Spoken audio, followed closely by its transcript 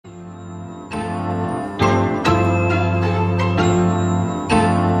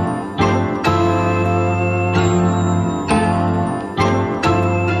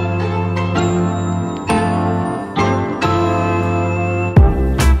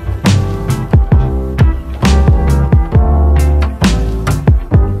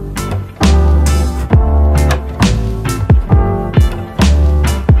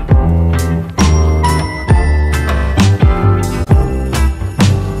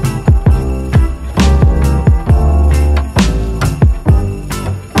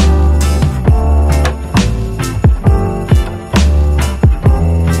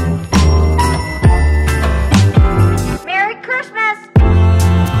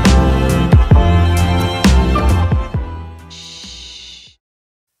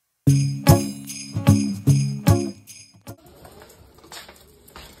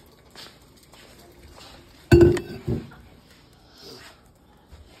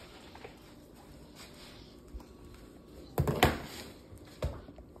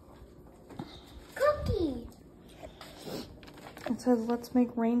It says, let's make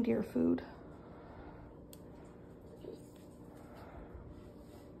reindeer food.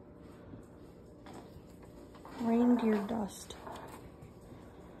 Reindeer dust.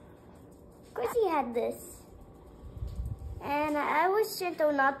 Chrissy had this. And I was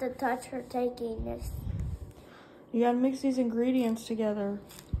gentle not to touch her taking this. You gotta mix these ingredients together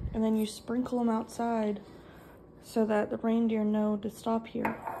and then you sprinkle them outside so that the reindeer know to stop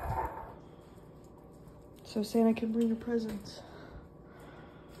here. So Santa can bring your presents.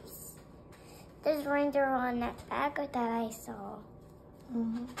 There's reindeer on that bag that I saw.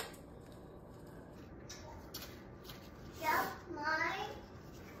 Mm-hmm. Yep, my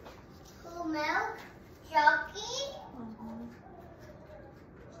whole milk, jockey.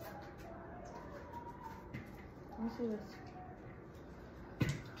 Let me see this.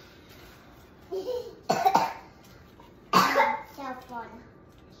 That's fun.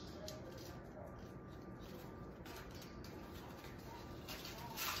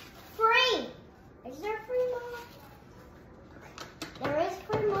 Free! Is there free, Mama? There is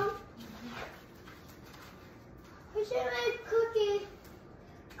free, Mom. We should make cookies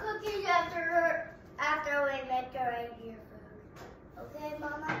after we make the reindeer food. Okay,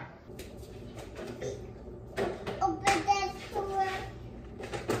 Mama? Open this door.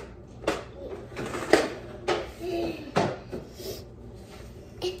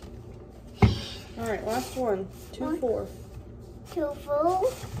 All right, last one. 2, 4. 2,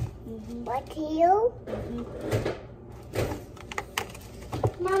 4. What you?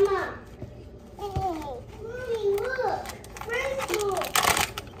 Mama. Hey. Mommy, look. Sprinkle.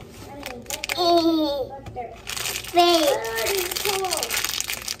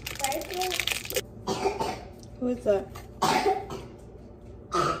 Who is that?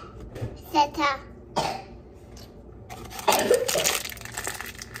 Santa.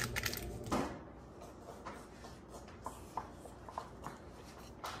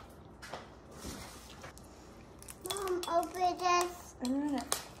 Mom, open this. In a minute.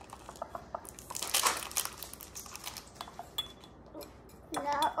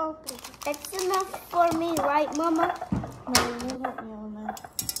 Not open. That's enough for me, right, Mama? No, you want oatmeal in there.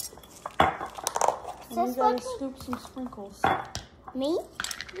 And you gotta scoop some sprinkles. Me?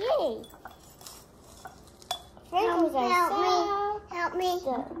 Yay. Sprinkles are help me. You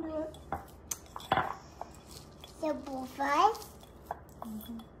can do it. Simple fun.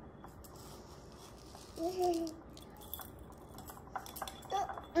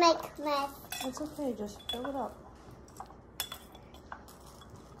 Make mess. It's okay, just fill it up.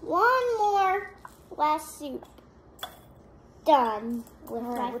 One more last soup. Done. With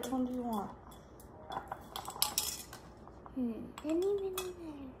All right, which one do you want?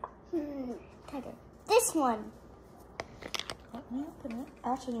 This one. Let me open it.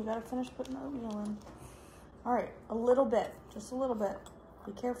 Actually, you gotta finish putting the oatmeal in. All right, a little bit, just a little bit.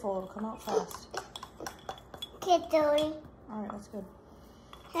 Be careful, it'll come out fast. Okay, Joey. All right, that's good.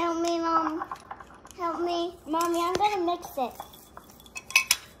 Help me, Mom. Help me. Mommy, I'm gonna mix it.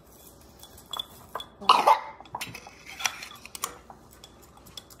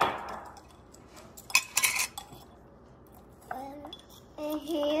 In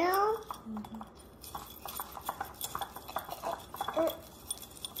here.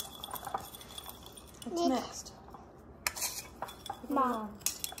 It's mixed. Mom.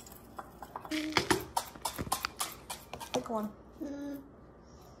 Pick one.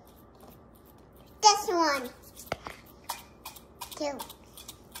 This one. 2.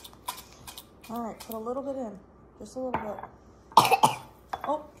 All right, put a little bit in. Just a little bit.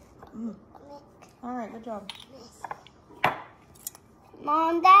 Oh. All right, good job.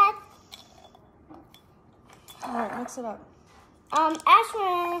 Mom, Dad. All right, mix it up.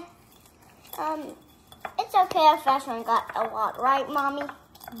 Ashwin, it's okay if Ashwin got a lot, right, Mommy?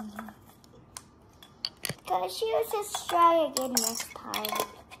 Because she was just try again this time.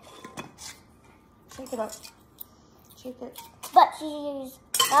 Shake it up. Shake it. But she's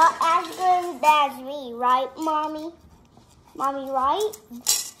not as good as me, right, Mommy? Mommy, right?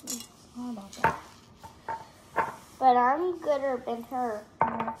 How about that? But I'm gooder than her.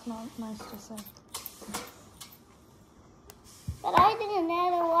 No, that's not nice to say. But I didn't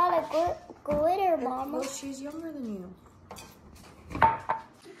add a lot of glitter, Mama. Well, she's younger than you. I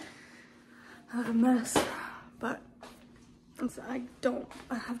have a mess, but I don't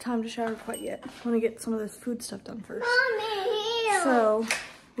have time to shower quite yet. I want to get some of this food stuff done first. Mommy, here. So,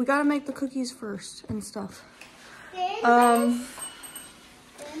 we gotta make the cookies first and stuff.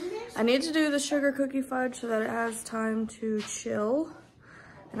 I need to do the sugar cookie fudge so that it has time to chill.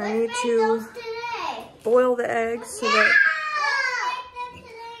 And I need to boil the eggs so that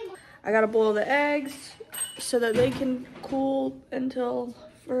I gotta boil the eggs so that they can cool until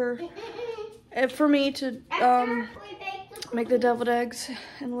for me to make the deviled eggs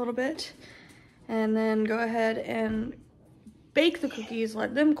in a little bit, and then go ahead and bake the cookies,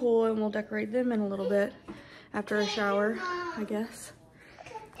 let them cool, and we'll decorate them in a little bit after a shower, I guess.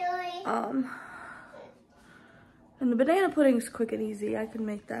 And the banana pudding's quick and easy. I can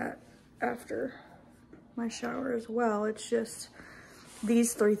make that after my shower as well. It's just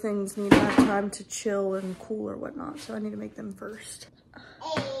these 3 things need to have time to chill and cool or whatnot, so I need to make them first.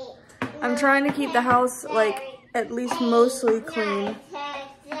 I'm trying to keep the house like at least mostly clean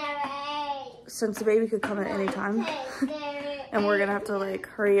since the baby could come at any time. And we're gonna have to like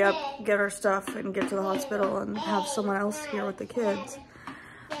hurry up, get our stuff, and get to the hospital and have someone else here with the kids.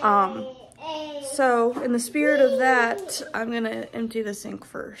 So in the spirit of that, I'm gonna empty the sink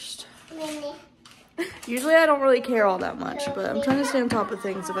first. Usually I don't really care all that much, but I'm trying to stay on top of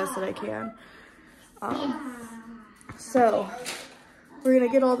things the best that I can. So we're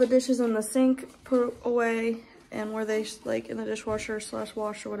gonna get all the dishes in the sink, put away, and where they like in the dishwasher /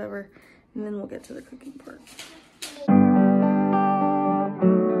 wash or whatever, and then we'll get to the cooking part.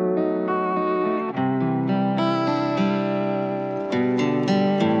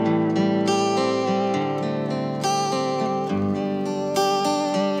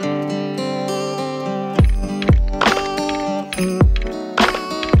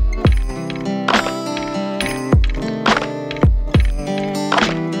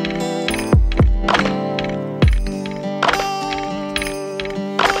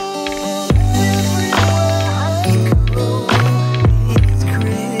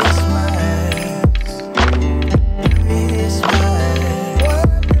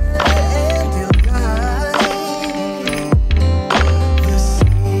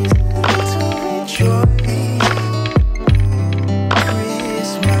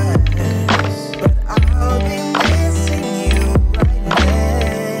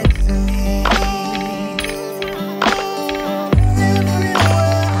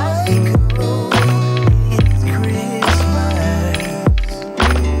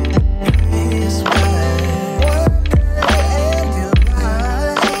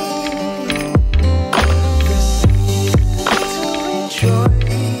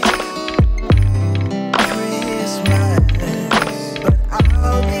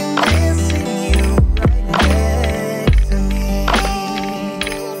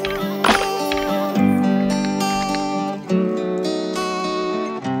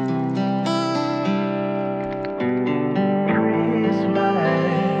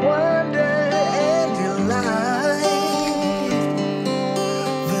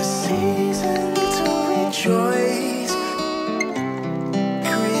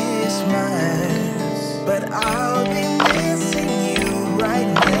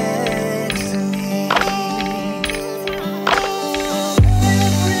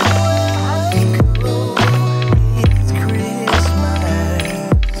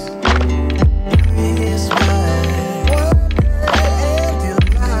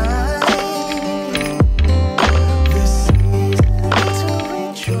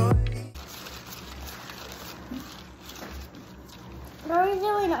 Are we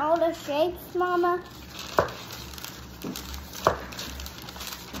doing all the shapes, Mama?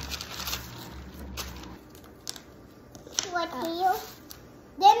 Like here?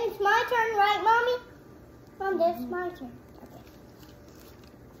 Then it's my turn, right, Mommy? Mom, this is my turn. Okay.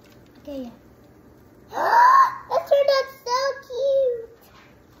 Okay, yeah. That turned out so cute.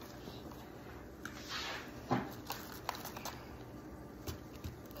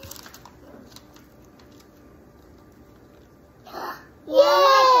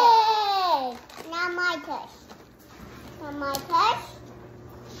 Yay! Now my touch. Now my touch.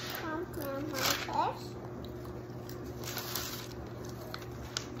 Now my touch.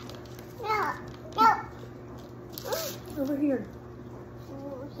 No. No. Over here.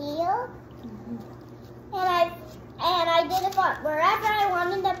 Here. And I did it wherever I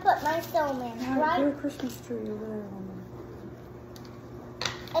wanted to put my snowman, right? Your Christmas tree over there.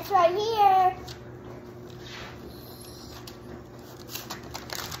 It's right here.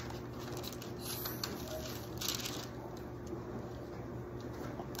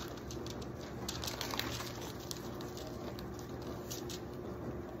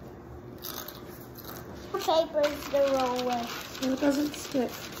 Papers the wrong way. So it doesn't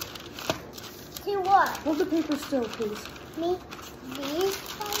stick. To what? Hold the paper still, please. Me? These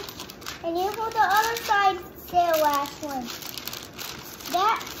side? And you hold the other side still, last one.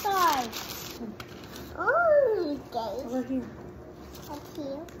 That side. Oh, okay. Over here. Up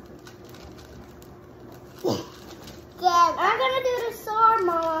here. Yeah, I'm gonna do the sword,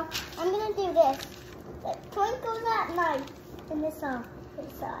 Mama. I'm gonna do this. twinkles at night in the sun.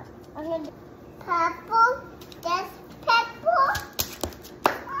 I'm gonna do purple. Yes, purple.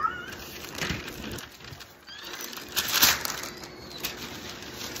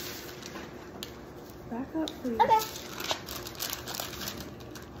 Back up, please. Okay.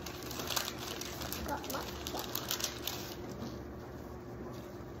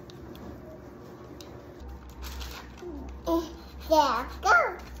 There, go.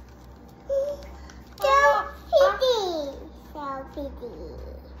 Go, Kitty. So pretty.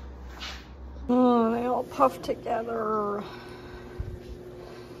 Oh, they all puff together. Are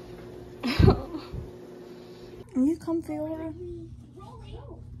you comfy, Laura?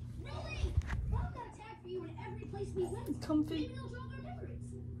 Comfy.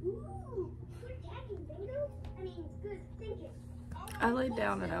 I laid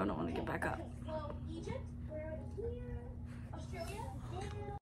down and I don't want to get back up.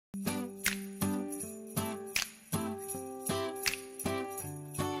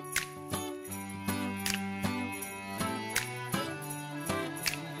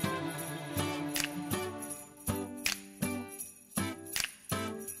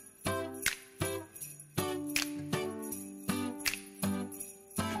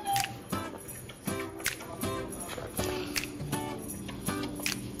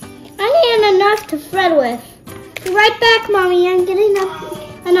 Enough to thread with. Be right back, Mommy. I'm getting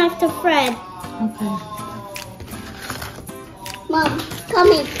enough to thread. Okay. Mom,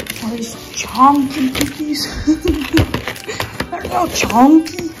 come here. Oh, these chunky cookies. They're so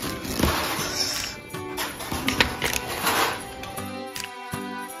chunky.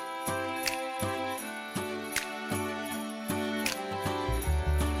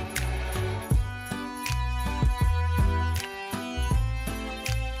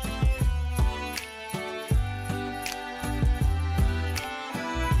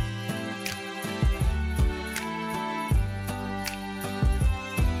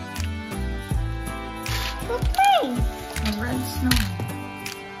 Okay. A red snow.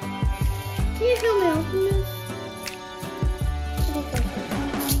 Can you help me open this?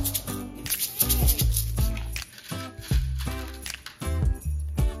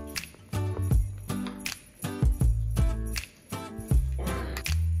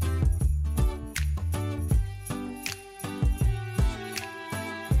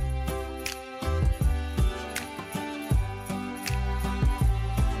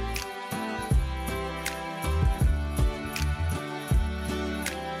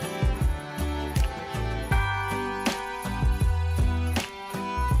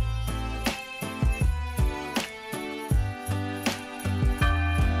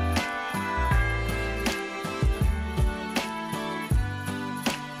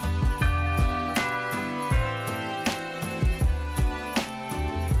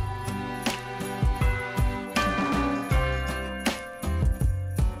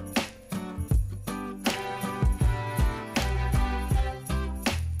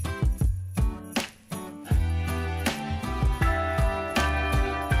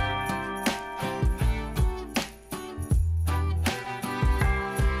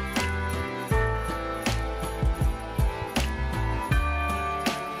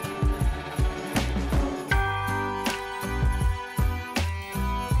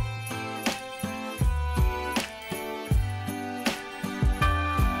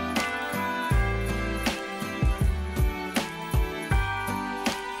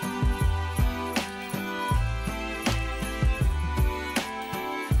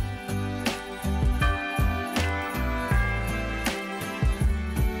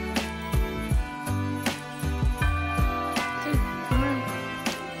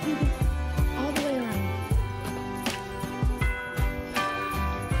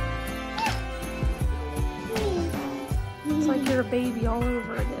 Your baby all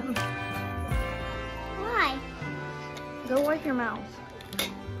over again. Why? Go wipe your mouth.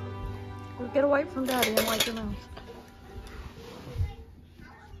 Go get a wipe from Daddy and wipe your mouth.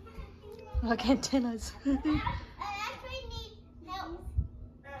 Look, antennas.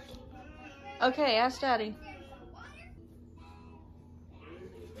 Okay, ask Daddy.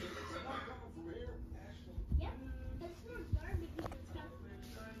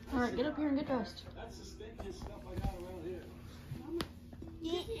 Alright, get up here and get dressed. That's the stinkiest stuff I got around here.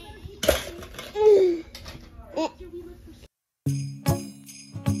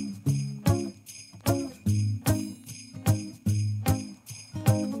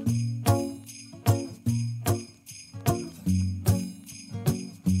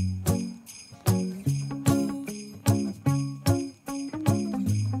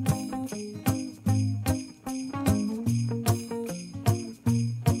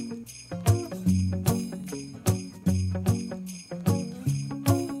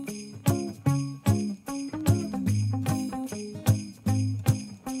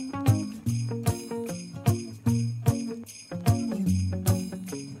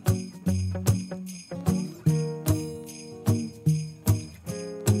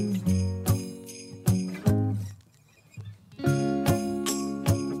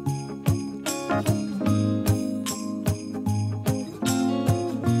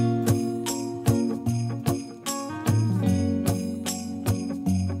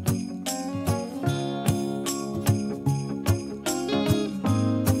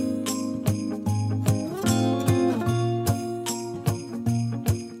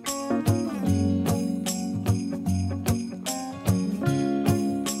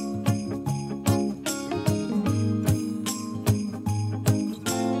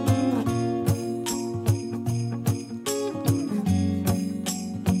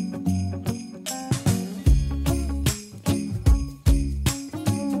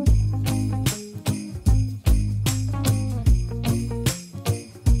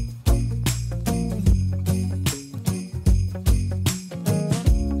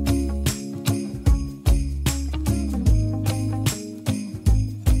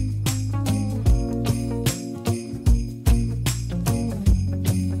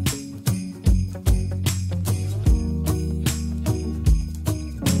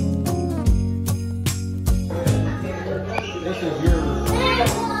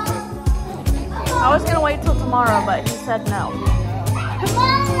 said no.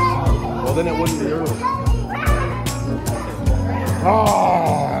 Well, then it wouldn't be yours.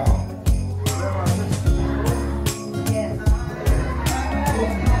 Oh.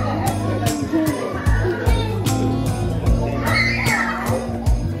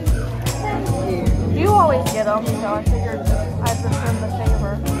 You always get them, so I figured I'd return the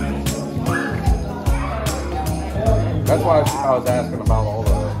favor. That's why I was asking about all the...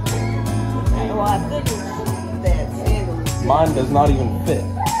 Well, I think it's that sandwich. Mine does not even fit.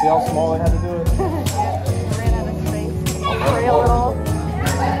 See how small I had to do it? Ran out of space. Trail it all.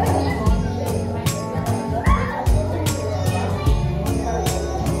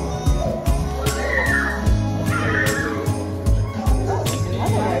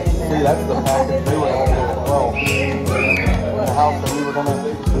 See, that's the package they were going to do as well. The house that we were going to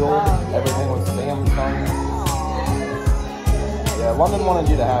build, everything was Samsung. Yeah, London wanted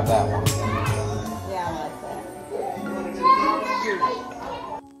you to have that one. Yeah, I like that.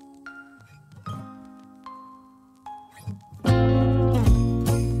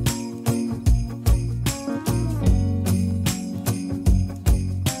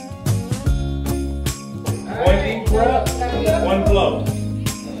 One deep breath, one blow.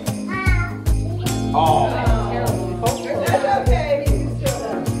 Oh.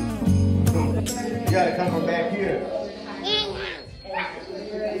 You gotta come from back here.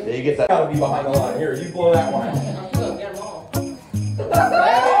 Yeah, you get that. Gotta be behind the line. Here, you blow that one.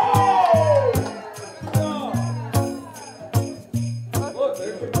 Look,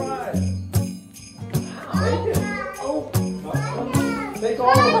 there's your prize. Take it. Take all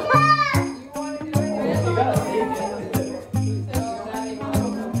of it. You gotta take it.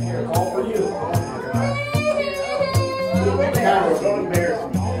 Here, it's all for you. Carol, don't embarrass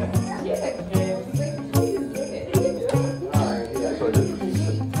me.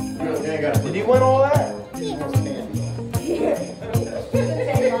 Did you win all that?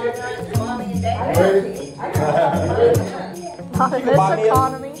 Not in this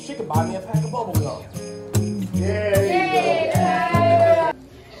economy. She could buy me a pack of bubble gum. I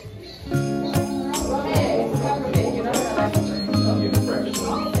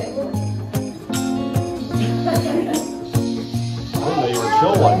didn't know you were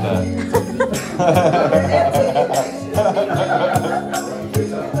chill like that.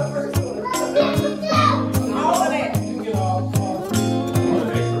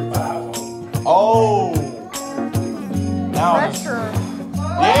 Oh! Now Pressure.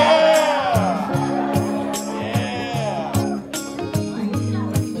 yeah!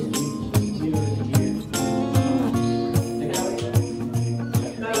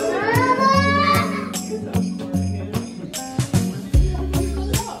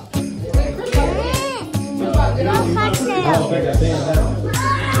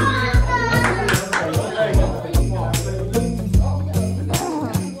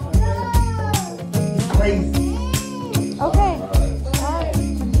 Okay.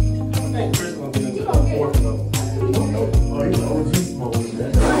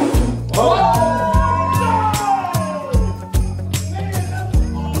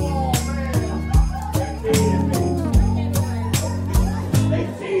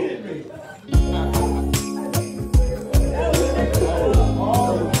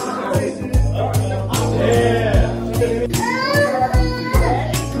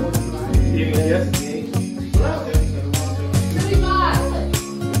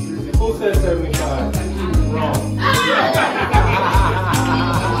 Who said 75? Wrong.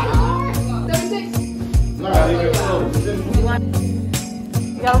 36.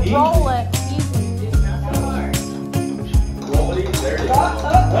 You gotta roll it. Easy. Roll it easy. There you go.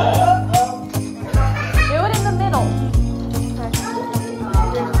 Do it in the middle. Okay.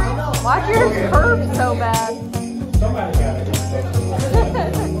 Why'd yours curve so bad? Somebody got it.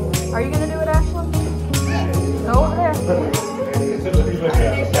 Are you gonna do it, Ashlyn? Go over there.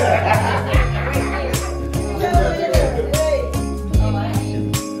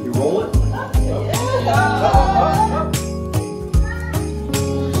 You roll it?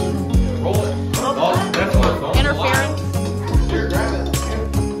 Roll it. Oh, that's my phone. Interference. Here, grab it.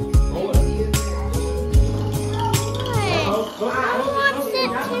 Roll it.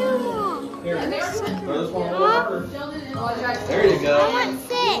 Throw this one over. There you go.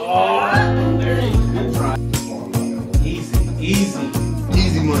 Oh, there you go. Good try. Easy, easy.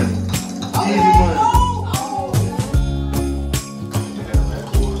 Easy money. Easy money.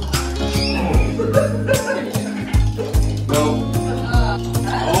 Go.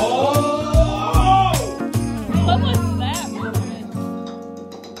 Oh! What was that movement?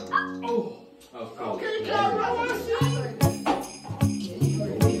 Oh, that was cool.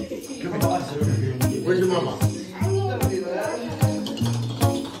 Where's your mama?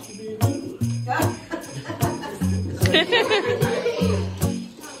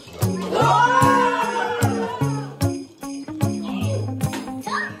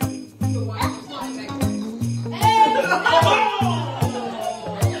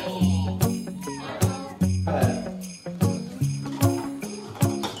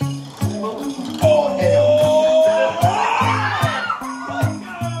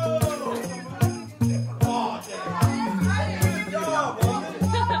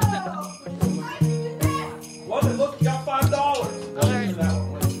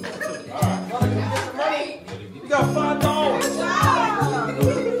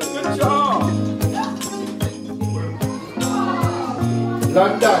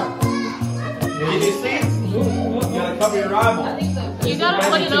 London. You need these seats? You gotta cover your rival. You gotta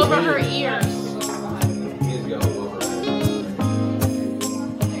put it over her ears.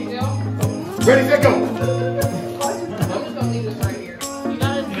 Ready, set, go. You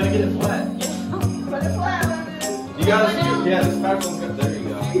gotta get it flat. You gotta, yeah, this back one's good. There you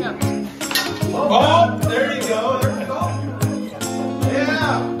go. Oh, there you go. There we go.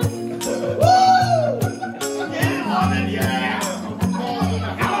 Yeah. Woo! Get it on it, yeah.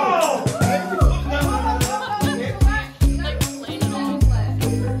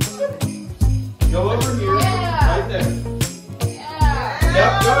 Go over here, right there. Yeah.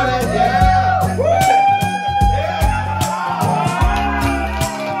 Yep, go ahead, yeah. Woo!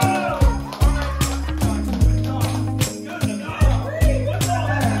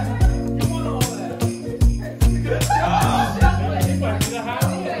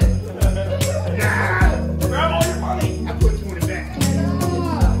 Grab all your money. I put 20 back.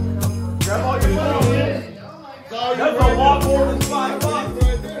 Grab all your money. That's a lot more than $5.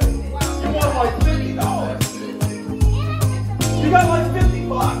 You want like $50. You got like $50.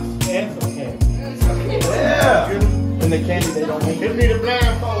 That's okay. Yeah. And the candy they don't make. Give me the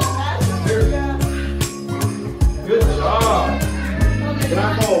blindfold. Good job.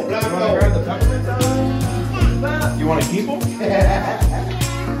 Blindfold, blindfold. Grab the peppermint out? You want to keep them?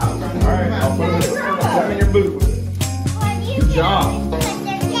 Alright, I'll put them in your boot. Good job.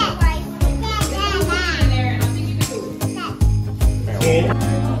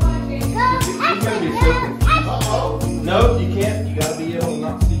 No, you can't. You gotta be able to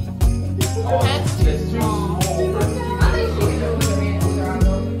not see. That's too small.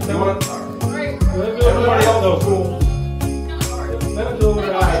 Everybody else knows cool. Let them do it with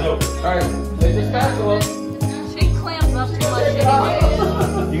their eyes open. Alright, they just fast enough. She clams up too much anyway.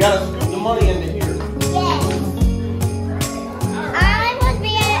 You gotta scoop the money into here.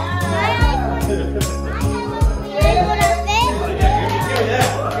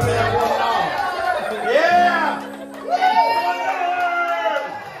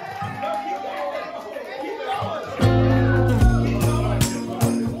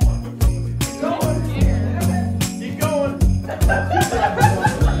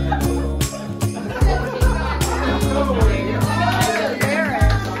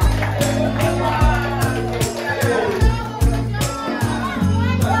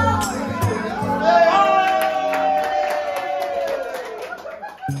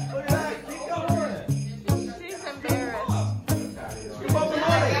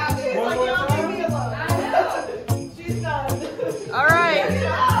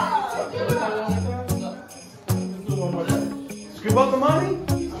 Scoop up the money?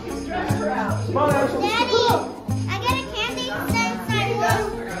 Come on, Ashley. Daddy, I got a candy inside.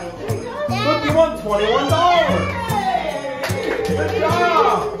 Look, you won $21. Good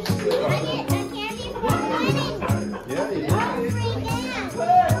job. I get a candy for money. Yeah, you Free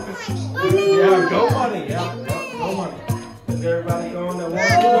did. Yeah, go money. Yeah, go money. Is everybody going that one?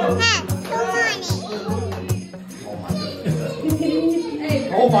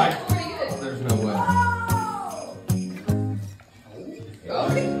 Oh my. There's no way.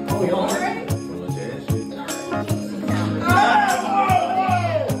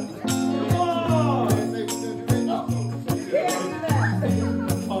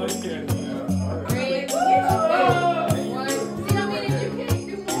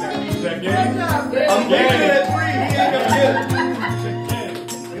 I'm getting it at 3. He ain't gonna get it.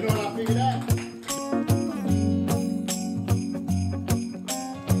 You know what I figured out?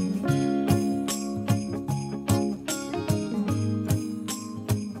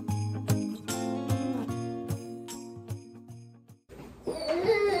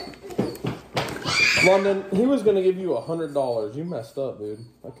 London, he was gonna give you $100. You messed up, dude.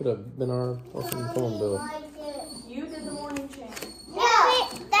 That could have been our fucking phone bill. You did the morning change.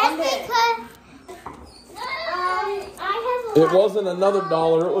 That's because I have a It wasn't another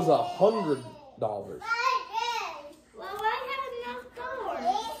dollar, it was $100. Well, I have enough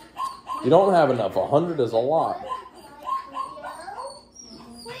dollars. You don't have enough. 100 is a lot.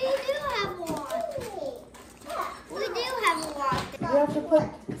 put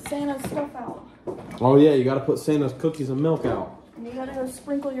Santa's stuff out. Oh yeah, you gotta put Santa's cookies and milk out. And you gotta go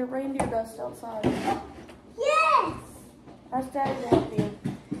sprinkle your reindeer dust outside. Yes! Ask Daddy to help you.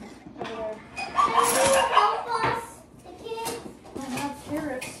 Over there. Help us, the kids. I have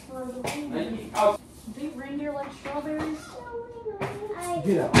carrots for the reindeer. Do reindeer like strawberries?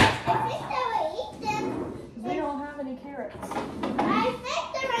 Get out. I think they will eat them. They don't have any carrots. I think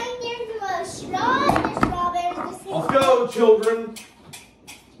the reindeers will straw the strawberries to see. Let's go, children.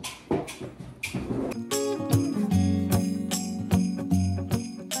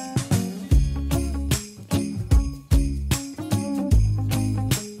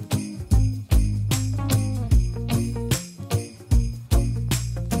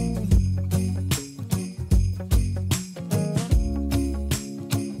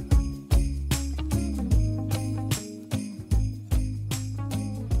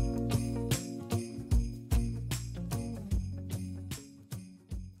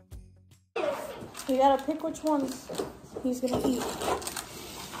 You gotta pick which ones he's gonna eat.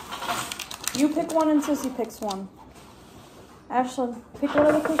 You pick one and Sissy picks one. Ashlyn, pick one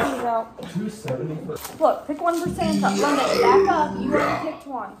of the cookies out. 270. Look, pick one for Santa. London, back up. You already picked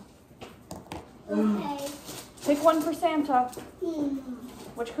one. Okay. Pick one for Santa.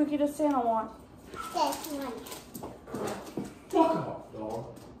 Which cookie does Santa want? This one. Fuck off, dog.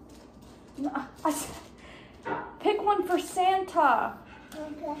 No, pick one for Santa.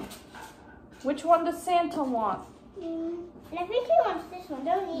 Okay. Which one does Santa want? And I think he wants this one,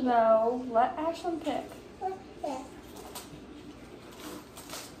 don't he? No, let Ashlyn pick. What's this?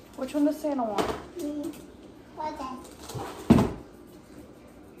 Which one does Santa want? What's that?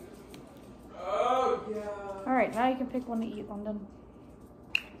 Oh yeah. All right, now you can pick one to eat, London.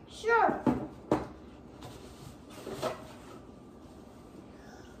 Sure.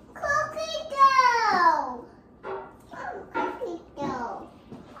 Cookie dough. Cookie dough.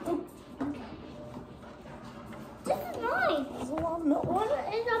 This is mine. There's a lot of milk. What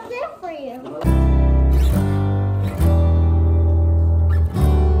is up there for you?